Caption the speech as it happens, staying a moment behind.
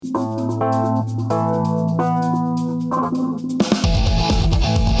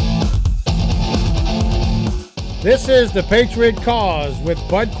This is the Patriot Cause with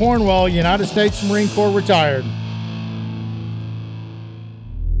Bud Cornwell, United States Marine Corps retired.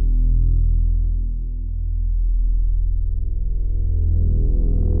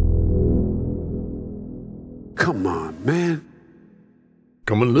 Come on, man.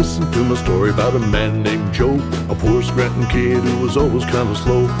 Come and listen to my story about a man named Joe, a poor Scranton kid who was always kind of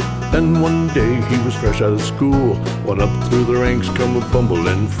slow. Then one day he was fresh out of school, went up through the ranks, come a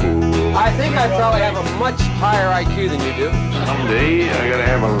bumbling fool. I think I probably have a much higher IQ than you do. Someday I gotta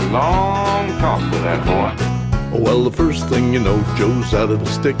have a long talk with that boy. Well, the first thing you know, Joe's out of the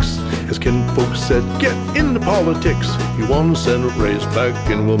sticks. His kinfolks said, get into politics. He won a Senate race back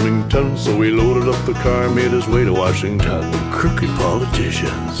in Wilmington, so he loaded up the car and made his way to Washington. Crooked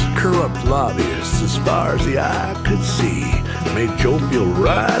politicians, corrupt lobbyists, as far as the eye could see, made Joe feel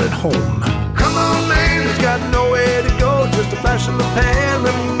right at home. Come on, man, he's got nowhere to go, just a flash in the pan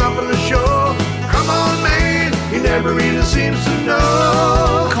and nothing to show. Come on, man, he never really seems to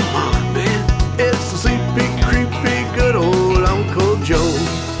know. Come on, man. It's the sleepy, creepy, good old Uncle Joe.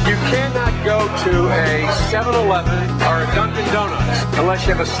 You cannot go to a 7-Eleven or a Dunkin' Donuts unless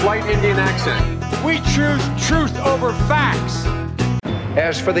you have a slight Indian accent. We choose truth over facts.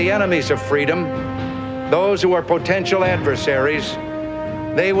 As for the enemies of freedom, those who are potential adversaries,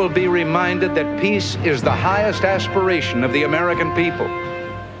 they will be reminded that peace is the highest aspiration of the American people.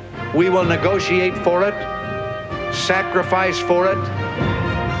 We will negotiate for it, sacrifice for it.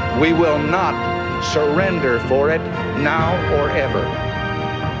 We will not surrender for it now or ever.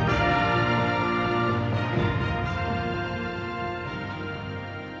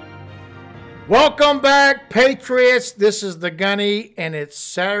 Welcome back, Patriots. This is the Gunny, and it's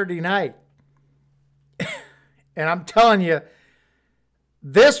Saturday night. And I'm telling you,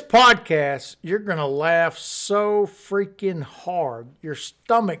 this podcast, you're going to laugh so freaking hard. Your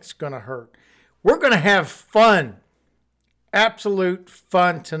stomach's going to hurt. We're going to have fun. Absolute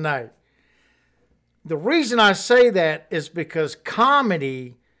fun tonight. The reason I say that is because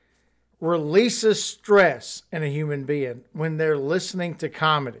comedy releases stress in a human being when they're listening to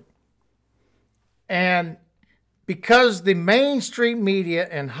comedy. And because the mainstream media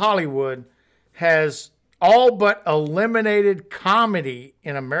and Hollywood has all but eliminated comedy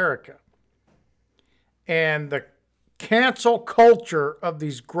in America, and the cancel culture of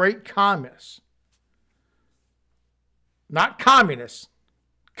these great communists, not communists,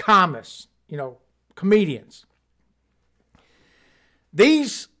 communists, comedians.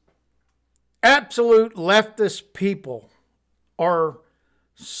 These absolute leftist people are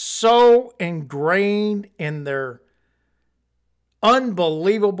so ingrained in their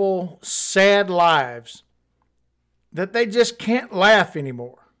unbelievable, sad lives that they just can't laugh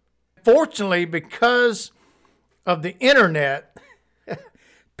anymore. Fortunately, because of the internet,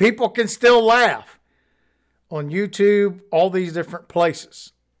 people can still laugh on YouTube, all these different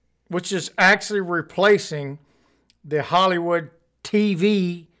places, which is actually replacing the Hollywood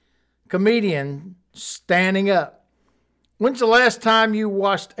TV comedian standing up. When's the last time you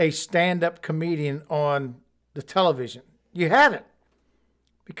watched a stand-up comedian on the television? You haven't,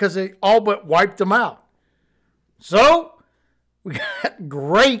 because they all but wiped them out. So we got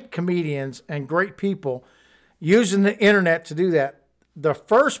great comedians and great people using the internet to do that. The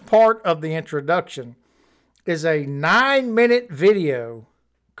first part of the introduction is a 9-minute video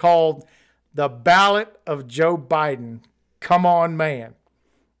called The Ballot of Joe Biden. Come on, man.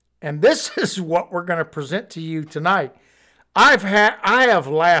 And this is what we're going to present to you tonight. I have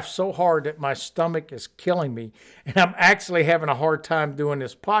laughed so hard that my stomach is killing me, and I'm actually having a hard time doing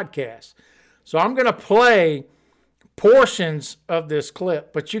this podcast. So I'm going to play portions of this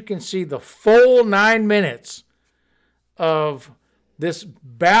clip, but you can see the full 9 minutes of this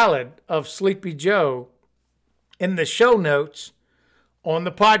ballad of Sleepy Joe in the show notes on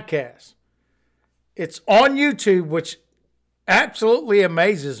the podcast. It's on YouTube, which absolutely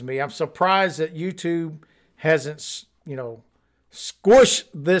amazes me. I'm surprised that YouTube hasn't squish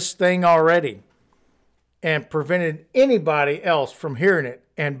this thing already and prevented anybody else from hearing it.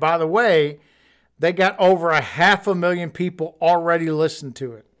 And by the way, they got over 500,000 people already listened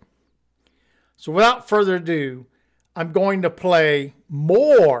to it. So without further ado, I'm going to play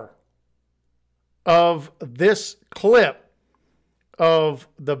more of this clip of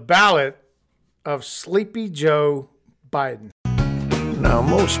the ballad of Sleepy Joe Biden. Now,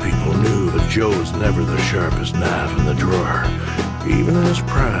 most people knew that Joe was never the sharpest knife in the drawer. Even in his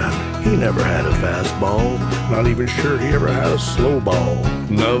prime, he never had a fastball. Not even sure he ever had a slow ball.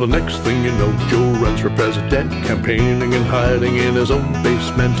 Now the next thing you know, Joe runs for president, campaigning and hiding in his own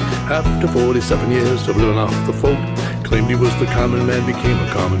basement. After 47 years of living off the folk, claimed he was the common man, became a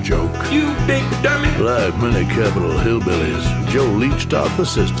common joke. You big dummy. Like many capital hillbillies, Joe leached off the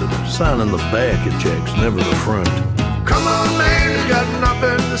system, signing the back of checks, never the front. Come on, man, he's got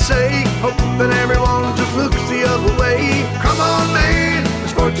nothing to say, hoping everyone just looks the other way. Come on, man,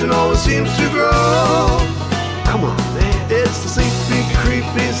 his fortune always seems to grow. Come on, man, it's the sleepy,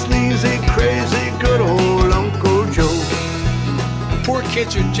 creepy, sleazy, crazy, good old Uncle Joe. Poor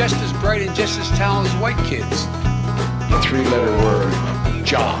kids are just as bright and just as talented as white kids. The three-letter word,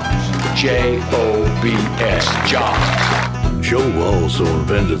 jobs. J-O-B-S, jobs. Joe also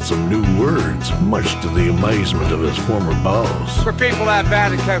invented some new words, much to the amazement of his former boss. For people that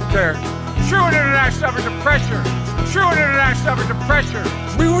bad and kept there. True international effort to pressure. True international effort to pressure.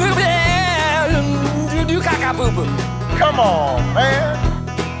 Come on, man.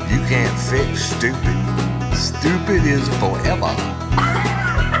 You can't fix stupid. Stupid is forever.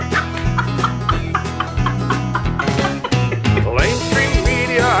 Mainstream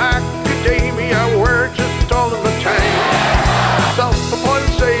media, academia, we're just all in the tank.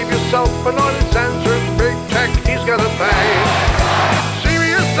 Self-appointed savior, self-anointed censors, big tech, he's got a thing.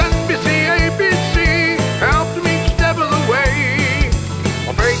 Sirius, NBC, ABC, help him each step of the way.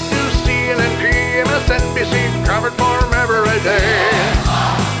 Well, break news, CNN, MSNBC, covered for him every day.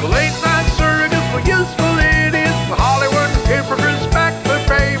 The late night surrogates for useful idiots, the Hollywood hypocrites back their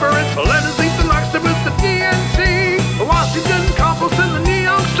favorites. The Lennon Leeds and Rockstar with the DNC, the Washington Compost and the New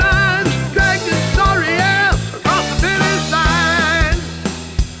York Times, dragged his sorry ass across the finish line.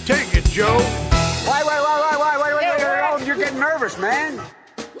 Take it, Joe. Wait. You're getting nervous, man.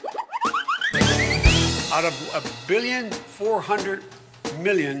 Out of $1.4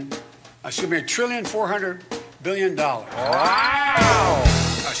 trillion. Wow.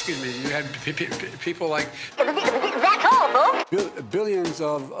 Excuse me, you had people like... Back home, boo. Billions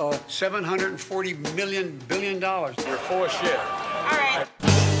of $740 billion. You're full of shit. All right.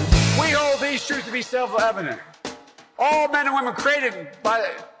 We hold these truths to be self-evident. All men and women created by...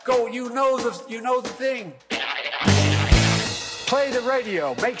 You know the thing. Play the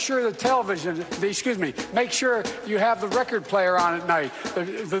radio. Make sure the television... Make sure you have the record player on at night.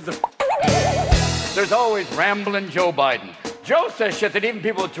 There's always rambling Joe Biden. Joe says shit that even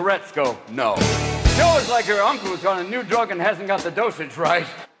people with Tourette's go, no. Joe is like your uncle who's on a new drug and hasn't got the dosage right.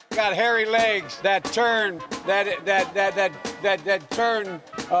 Got hairy legs that turn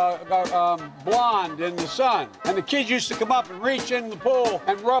blonde in the sun. And the kids used to come up and reach in the pool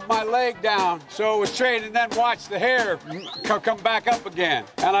and rub my leg down so it was straight, and then watch the hair come back up again.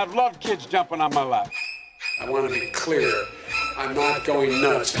 And I've loved kids jumping on my lap. I want to be clear. I'm not going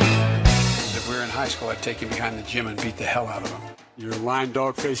nuts. If we were in high school, I'd take him behind the gym and beat the hell out of him. You're a lying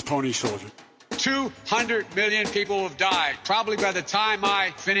dog-faced pony soldier. 200 million people have died, probably by the time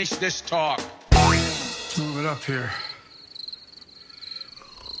I finish this talk. Let's move it up here.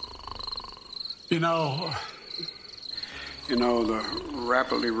 You know, the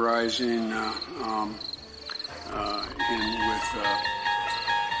rapidly rising I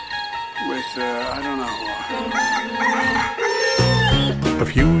don't know. A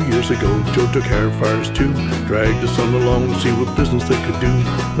few years ago, Joe took hair fires too, dragged his son along to see what business they could do.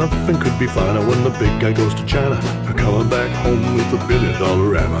 Nothing could be finer when the big guy goes to China, coming back home with $1 billion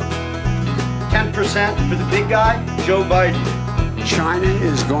rama. 10% for the big guy, Joe Biden. China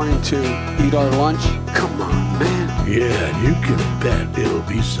is going to eat our lunch? Come on, man. Yeah, you can bet it'll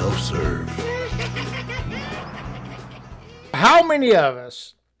be self-serve. How many of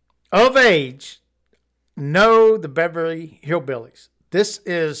us of age know the Beverly Hillbillies? This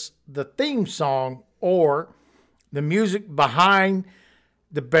is the theme song or the music behind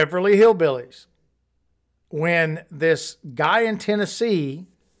the Beverly Hillbillies. When this guy in Tennessee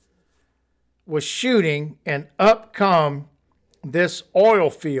was shooting, and up come this oil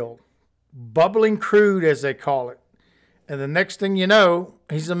field, bubbling crude as they call it. And the next thing you know,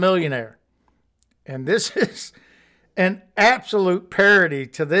 he's a millionaire. And this is an absolute parody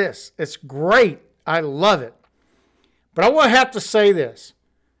to this. It's great. I love it. But I will have to say this.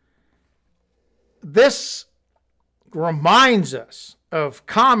 This reminds us of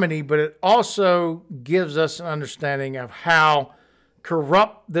comedy, but it also gives us an understanding of how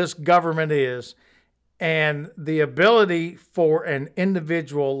corrupt this government is, and the ability for an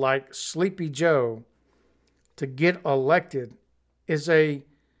individual like Sleepy Joe to get elected is a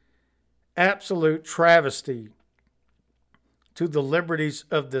absolute travesty to the liberties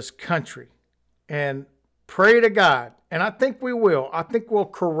of this country. And pray to God, and I think we will. I think we'll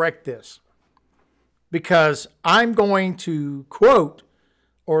correct this, because I'm going to quote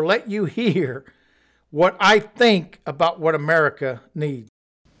or let you hear what I think about what America needs.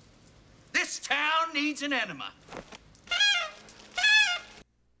 This town needs an enema.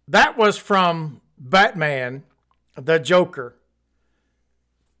 That was from Batman, the Joker.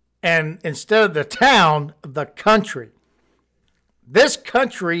 And instead of the town, the country. This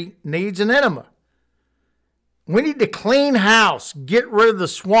country needs an enema. We need to clean house, get rid of the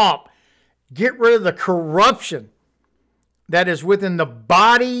swamp, get rid of the corruption that is within the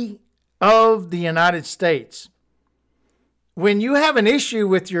body of the United States. When you have an issue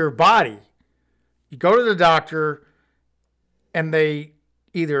with your body, you go to the doctor and they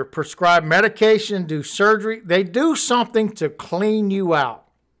either prescribe medication, do surgery. They do something to clean you out,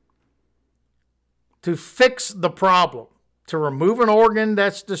 to fix the problem, to remove an organ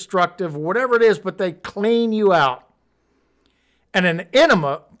that's destructive, whatever it is, but they clean you out. And an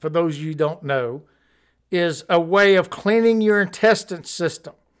enema, for those of you who don't know, is a way of cleaning your intestine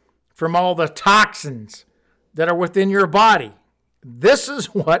system from all the toxins that are within your body. This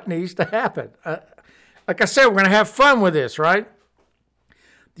is what needs to happen. Like I said, we're going to have fun with this, right?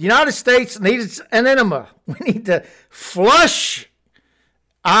 The United States needs an enema. We need to flush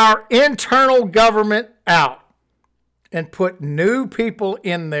our internal government out and put new people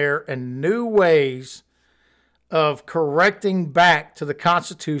in there and new ways of correcting back to the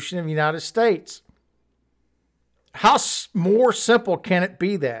Constitution of the United States. How more simple can it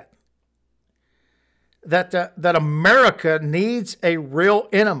be that America needs a real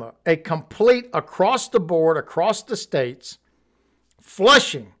enema, a complete across the board, across the states,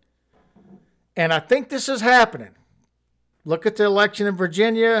 flushing. And I think this is happening. Look at the election in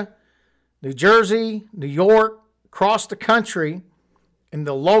Virginia, New Jersey, New York, across the country, in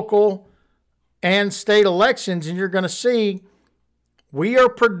the local and state elections, and you're going to see we are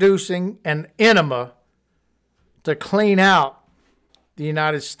producing an enema to clean out the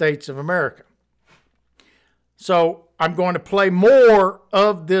United States of America. So I'm going to play more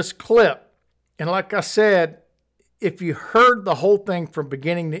of this clip. And like I said, if you heard the whole thing from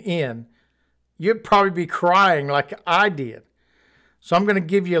beginning to end, you'd probably be crying like I did. So I'm going to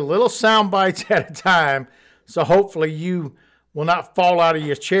give you little sound bites at a time, so hopefully you will not fall out of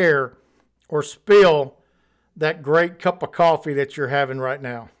your chair or spill that great cup of coffee that you're having right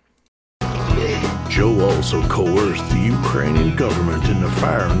now. Joe also coerced the Ukrainian government into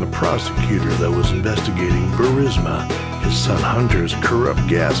firing the prosecutor that was investigating Burisma, his son Hunter's corrupt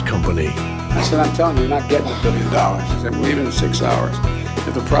gas company. I said, I'm telling you, you're not getting $1 billion. He said, we're leaving in 6 hours.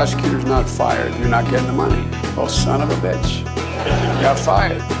 If the prosecutor's not fired, you're not getting the money. Oh, son of a bitch. Got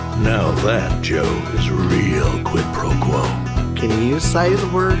fired. Now that, Joe, is real quid pro quo. Can you say the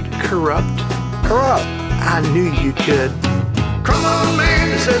word corrupt? Corrupt. I knew you could. Come on,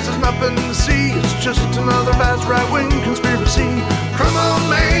 man, he says there's nothing to see. It's just another vast right-wing conspiracy. Come on,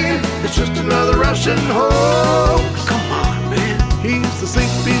 man, it's just another Russian hoax. Come on, man. He's the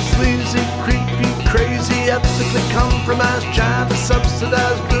sleepy, sleazy, creepy, crazy, ethically compromised, trying to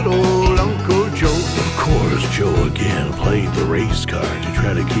subsidize good old Uncle Joe. Of course, Joe again played the race card to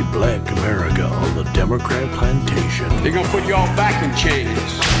try to keep black America on the Democrat plantation. They're going to put you all back in chains.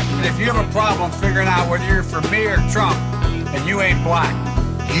 And if you have a problem figuring out whether you're for me or Trump, and you ain't black,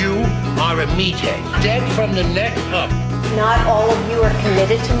 You are a meathead, dead from the neck up. Not all of you are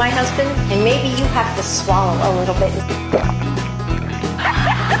committed to my husband, and maybe you have to swallow a little bit.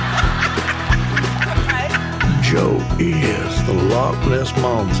 Joe is the Loch Ness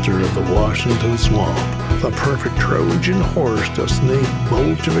Monster of the Washington Swamp, the perfect Trojan horse to sneak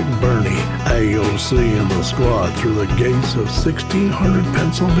Bolshevik Bernie, AOC, and the squad through the gates of 1600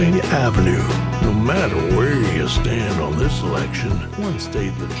 Pennsylvania Avenue. No matter where you stand on this election, one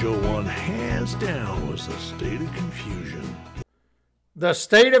state that Joe won hands down was the state of confusion. The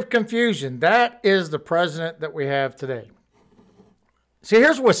state of confusion. That is the president that we have today. See,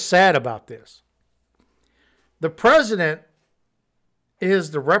 here's what's sad about this. The president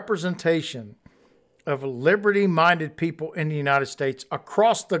is the representation of liberty-minded people in the United States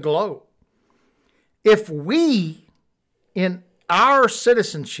across the globe. If we, in our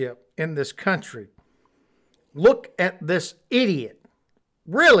citizenship in this country, look at this idiot,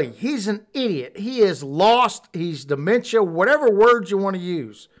 really, he's an idiot. He is lost. He's dementia, whatever words you want to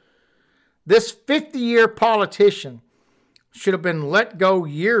use. This 50-year politician should have been let go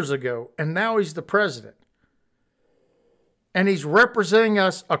years ago, and now he's the president. And he's representing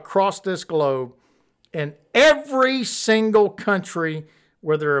us across this globe in every single country,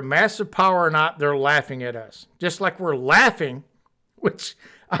 whether they're a massive power or not, they're laughing at us. Just like we're laughing which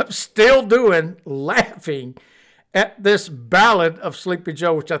I'm still doing, laughing at this ballad of Sleepy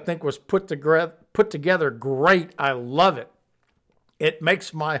Joe, which I think was put together great. I love it. It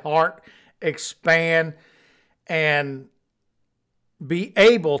makes my heart expand and be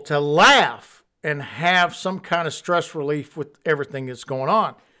able to laugh and have some kind of stress relief with everything that's going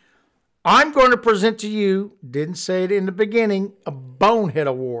on. I'm going to present to you, didn't say it in the beginning, a Bonehead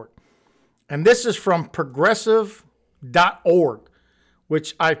Award. And this is from progressive.org,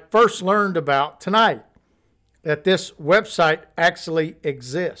 which I first learned about tonight, that this website actually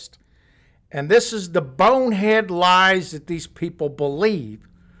exists. And this is the bonehead lies that these people believe,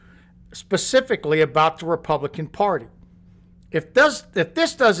 specifically about the Republican Party. If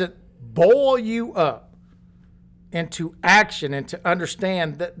this doesn't boil you up into action and to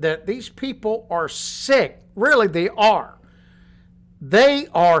understand that these people are sick, really they are. They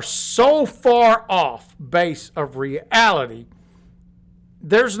are so far off base of reality,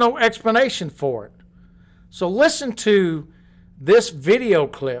 there's no explanation for it. So listen to this video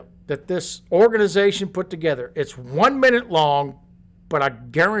clip that this organization put together. It's 1 minute long, but I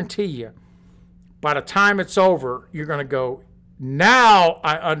guarantee you, by the time it's over, you're going to go, now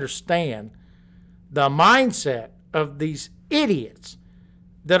I understand the mindset of these idiots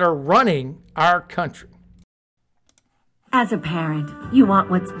that are running our country. As a parent, you want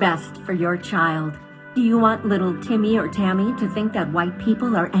what's best for your child. Do you want little Timmy or Tammy to think that white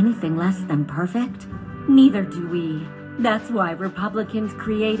people are anything less than perfect? Neither do we. That's why Republicans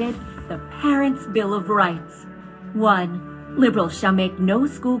created the Parents' Bill of Rights. 1. Liberals shall make no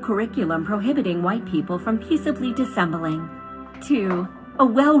school curriculum prohibiting white people from peaceably dissembling. 2. A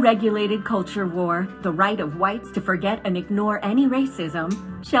well-regulated culture war, the right of whites to forget and ignore any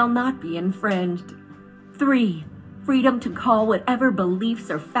racism, shall not be infringed. 3. Freedom to call whatever beliefs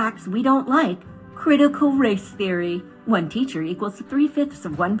or facts we don't like critical race theory. One teacher equals 3/5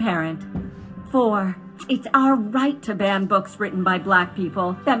 of one parent. 4. It's our right to ban books written by black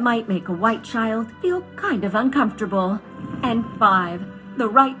people that might make a white child feel kind of uncomfortable. And 5. The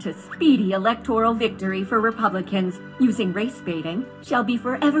right to speedy electoral victory for Republicans using race baiting shall be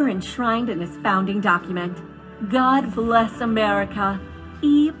forever enshrined in this founding document. God bless America.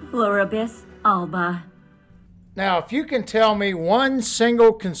 E pluribus alba. Now, if you can tell me one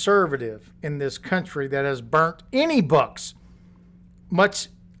single conservative in this country that has burnt any books, much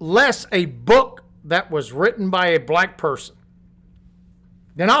less a book that was written by a black person,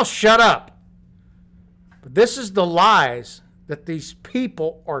 then I'll shut up. But this is the lies that these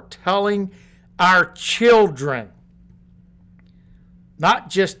people are telling our children. Not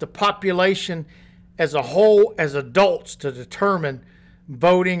just the population as a whole, as adults, to determine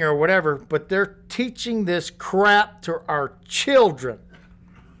voting or whatever, but they're teaching this crap to our children,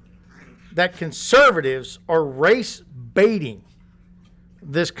 that conservatives are race baiting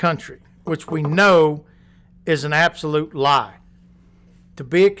this country, which we know is an absolute lie. To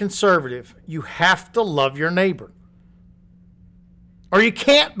be a conservative, you have to love your neighbor. Or you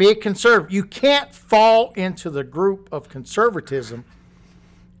can't be a conservative. You can't fall into the group of conservatism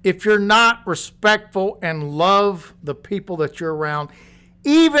if you're not respectful and love the people that you're around,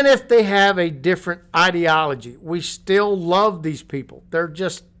 even if they have a different ideology. We still love these people. They're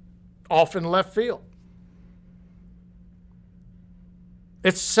just off in left field.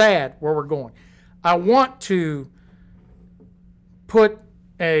 It's sad where we're going. I want to put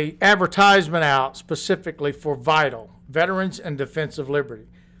an advertisement out specifically for VITAL, Veterans in Defense of Liberty.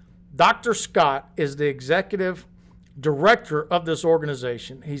 Dr. Scott is the executive director of this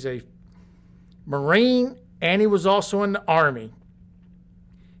organization. He's a Marine and he was also in the Army.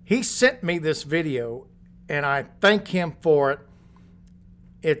 He sent me this video and I thank him for it.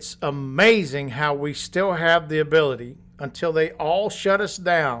 It's amazing how we still have the ability, until they all shut us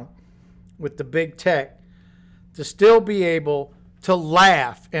down with the big tech, to still be able to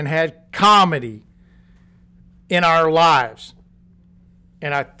laugh and have comedy in our lives.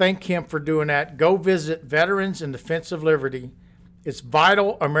 And I thank him for doing that. Go visit Veterans in Defense of Liberty. It's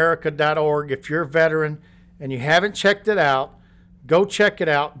vitalamerica.org. If you're a veteran and you haven't checked it out, go check it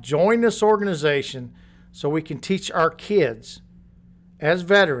out. Join this organization so we can teach our kids as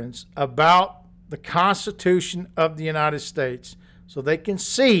veterans about the Constitution of the United States, so they can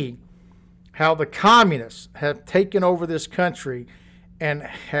see how the communists have taken over this country and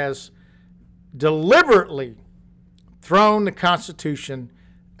has deliberately thrown the Constitution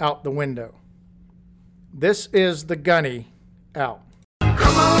out the window. This is the Gunny out.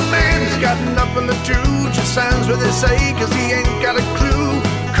 Come on, man, he's got nothing to do. Just signs what they say, cause he ain't got a clue.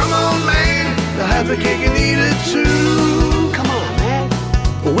 Come on, man, they'll have the cake and eat it too. Come on, man.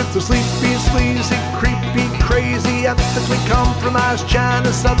 With the sleepy, sleazy, creepy, crazy ethically compromised,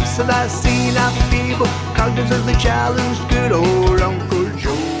 China subsidized, senile, feeble, cognitively challenged, good old Uncle